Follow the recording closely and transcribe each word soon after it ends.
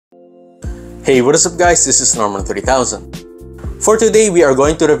Hey, what is up guys, this is Norman 3000. For today, we are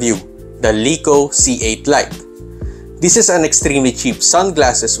going to review the Lecoo C8 Lite. This is an extremely cheap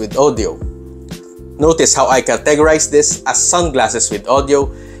sunglasses with audio. Notice how I categorize this as sunglasses with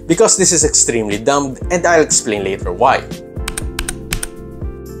audio because this is extremely dumb and I'll explain later why.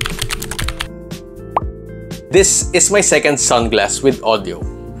 This is my second sunglass with audio,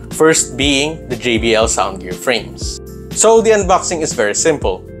 first being the JBL Soundgear frames. So the unboxing is very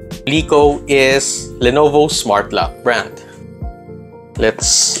simple. Lecoo is Lenovo's smart lock brand.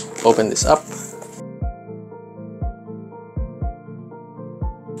 Let's open this up.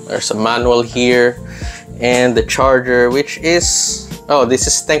 There's a manual here and the charger, which is, oh, this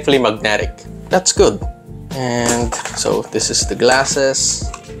is thankfully magnetic. That's good. And so this is the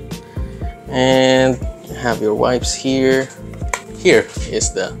glasses, and you have your wipes here. Here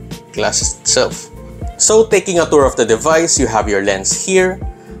is the glasses itself. So taking a tour of the device, you have your lens here,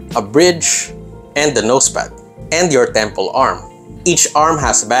 a bridge, and the nose pad, and your temple arm. Each arm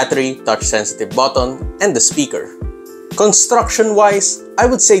has a battery, touch-sensitive button, and the speaker. Construction-wise, I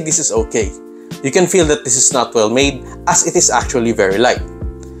would say this is okay. You can feel that this is not well made as it is actually very light.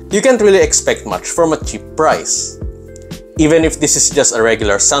 You can't really expect much from a cheap price. Even if this is just a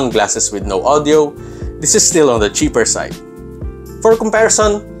regular sunglasses with no audio, this is still on the cheaper side. For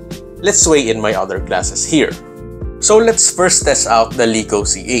comparison, let's weigh in my other glasses here. So let's first test out the Lecoo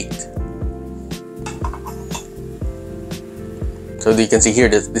C8. So you can see here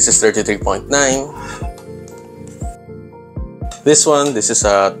that this is 33.9. This is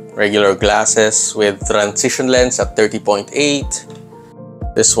a regular glasses with transition lens at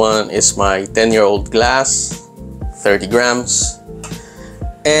 30.8. This one is my 10-year-old glass, 30 grams.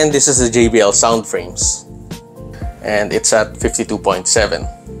 And this is the JBL sound frames, and it's at 52.7.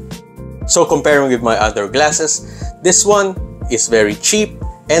 So comparing with my other glasses, this one is very cheap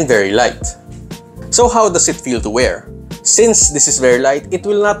and very light. So how does it feel to wear? Since this is very light, it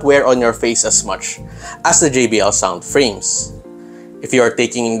will not wear on your face as much as the JBL sound frames. If you are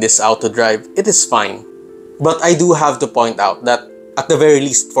taking this out to drive, it is fine. But I do have to point out that at the very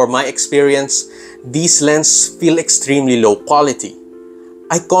least for my experience, these lenses feel extremely low quality.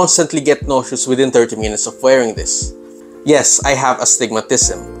 I constantly get nauseous within 30 minutes of wearing this. Yes, I have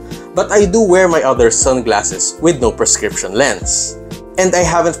astigmatism, but I do wear my other sunglasses with no prescription lens. And I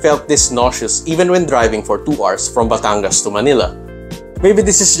haven't felt this nauseous even when driving for 2 hours from Batangas to Manila. Maybe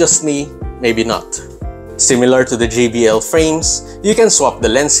this is just me, maybe not. Similar to the JBL frames, you can swap the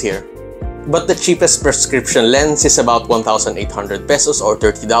lens here. But the cheapest prescription lens is about 1,800 pesos or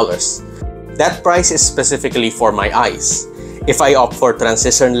 $30. That price is specifically for my eyes. If I opt for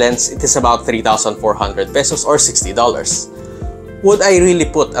transition lens, it is about 3,400 pesos or $60. Would I really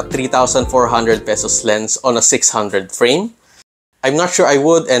put a 3,400 pesos lens on a 600 frame? I'm not sure I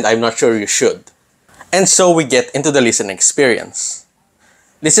would, and I'm not sure you should. And so we get into the listening experience.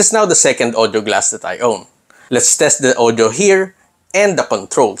 This is now the second audio glass that I own. Let's test the audio here and the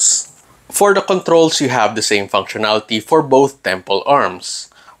controls. For the controls, you have the same functionality for both temple arms.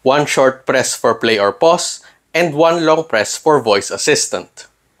 One short press for play or pause, and one long press for voice assistant.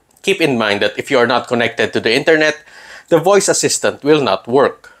 Keep in mind that if you are not connected to the internet, the voice assistant will not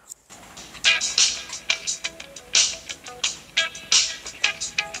work.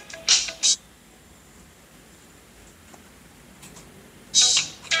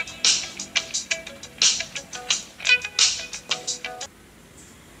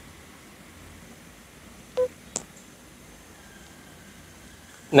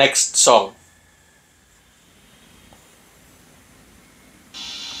 Next song.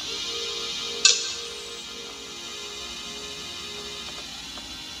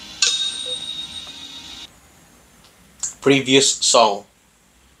 Previous song.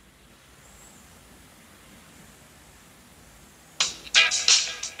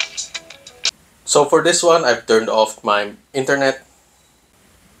 So for this one, I've turned off my internet.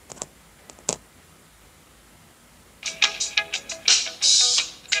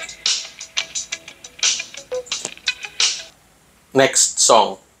 Next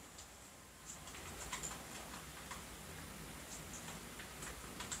song.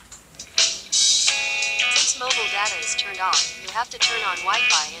 Since mobile data is turned on, you have to turn on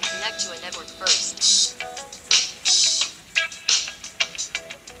Wi-Fi and connect to a network first.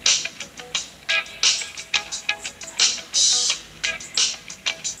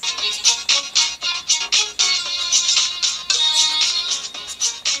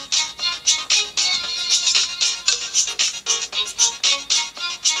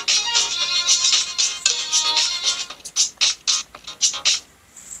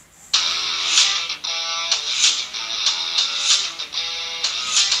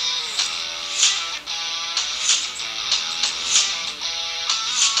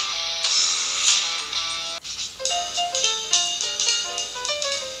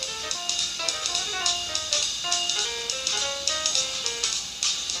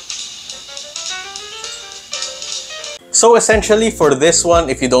 So essentially for this one,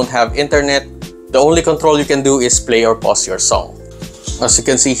 if you don't have internet, the only control you can do is play or pause your song. As you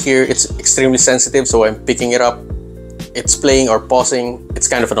can see here, it's extremely sensitive, so I'm picking it up. It's playing or pausing. It's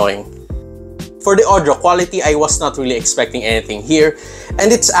kind of annoying. For the audio quality, I was not really expecting anything here,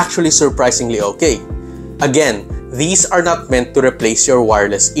 and it's actually surprisingly okay. Again, these are not meant to replace your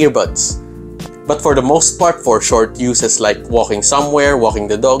wireless earbuds. But for the most part, for short uses like walking somewhere, walking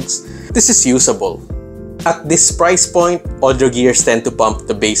the dogs, this is usable. At this price point, audio gears tend to pump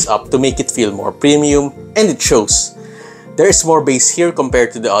the bass up to make it feel more premium, and it shows. There is more bass here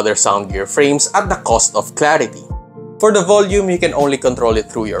compared to the other sound gear frames at the cost of clarity. For the volume, you can only control it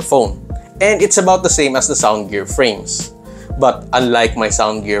through your phone, and it's about the same as the sound gear frames. But unlike my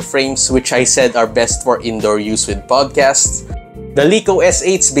sound gear frames, which I said are best for indoor use with podcasts, the Lecoo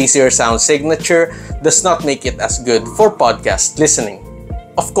S8's bassier sound signature does not make it as good for podcast listening.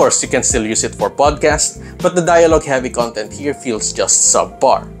 Of course, you can still use it for podcasts, but the dialogue-heavy content here feels just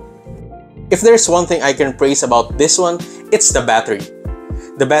subpar. If there's one thing I can praise about this one, it's the battery.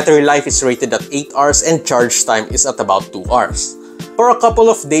 The battery life is rated at 8 hours and charge time is at about 2 hours. For a couple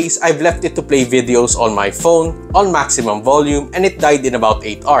of days, I've left it to play videos on my phone on maximum volume and it died in about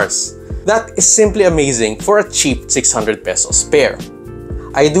 8 hours. That is simply amazing for a cheap 600 pesos pair.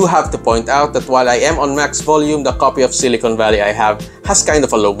 I do have to point out that while I am on max volume, the copy of Silicon Valley I have has kind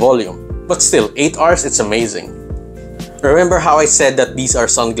of a low volume. But still, 8 hours, it's amazing. Remember how I said that these are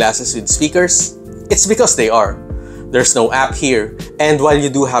sunglasses with speakers? It's because they are. There's no app here, and while you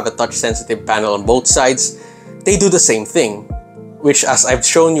do have a touch-sensitive panel on both sides, they do the same thing, which as I've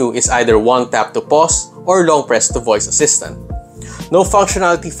shown you is either one tap to pause or long press to voice assistant. No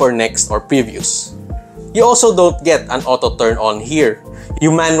functionality for next or previews. You also don't get an auto turn on here.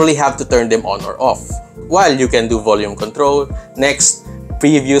 You manually have to turn them on or off. While you can do volume control, next,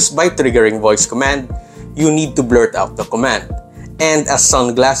 previews by triggering voice command, you need to blurt out the command. And as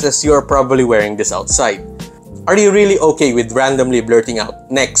sunglasses, you are probably wearing this outside. Are you really okay with randomly blurting out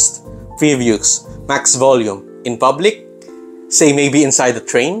next, previews, max volume in public? Say maybe inside the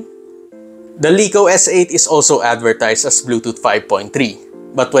train? The Lecoo S8 is also advertised as Bluetooth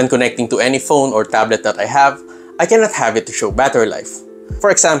 5.3, but when connecting to any phone or tablet that I have, I cannot have it to show battery life. For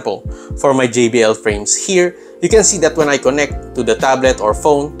example, for my JBL frames here, you can see that when I connect to the tablet or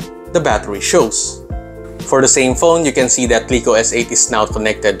phone, the battery shows. For the same phone, you can see that Lecoo S8 is now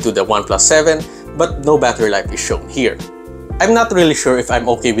connected to the OnePlus 7, but no battery life is shown here. I'm not really sure if I'm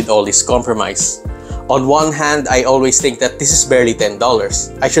okay with all this compromise. On one hand, I always think that this is barely $10.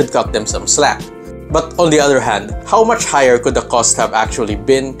 I should cut them some slack. But on the other hand, how much higher could the cost have actually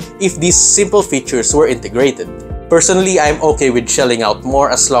been if these simple features were integrated? Personally, I'm okay with shelling out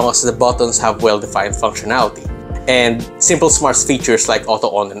more as long as the buttons have well-defined functionality and simple smart features like auto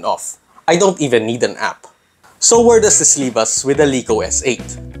on and off. I don't even need an app. So where does this leave us with the Lecoo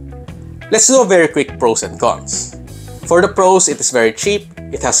S8? Let's do a very quick pros and cons. For the pros, it is very cheap,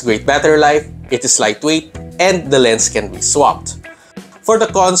 it has great battery life, it is lightweight, and the lens can be swapped. For the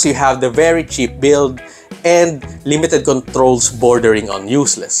cons, you have the very cheap build and limited controls bordering on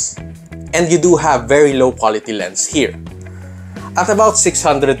useless. And you do have very low quality lens here. At about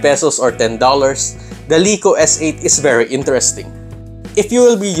 600 pesos or $10, the Lecoo S8 is very interesting. If you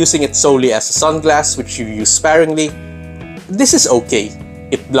will be using it solely as a sunglass, which you use sparingly, this is okay.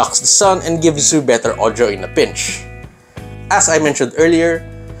 It blocks the sun and gives you better audio in a pinch. As I mentioned earlier,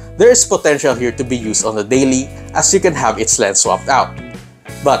 there is potential here to be used on the daily as you can have its lens swapped out.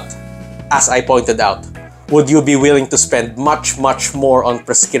 But, as I pointed out, would you be willing to spend much more on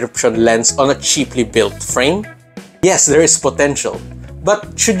prescription lens on a cheaply built frame? Yes, there is potential,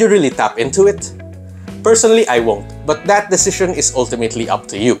 but should you really tap into it? Personally, I won't, but that decision is ultimately up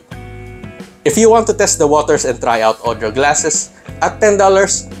to you. If you want to test the waters and try out audio glasses, at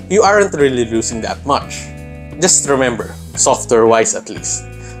 $10, you aren't really losing that much. Just remember, software-wise at least,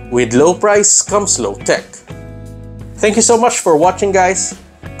 with low price comes low tech. Thank you so much for watching, guys.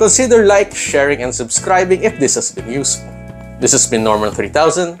 Consider like, sharing, and subscribing if this has been useful. This has been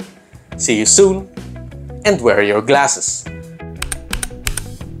Norman3000. See you soon, and wear your glasses.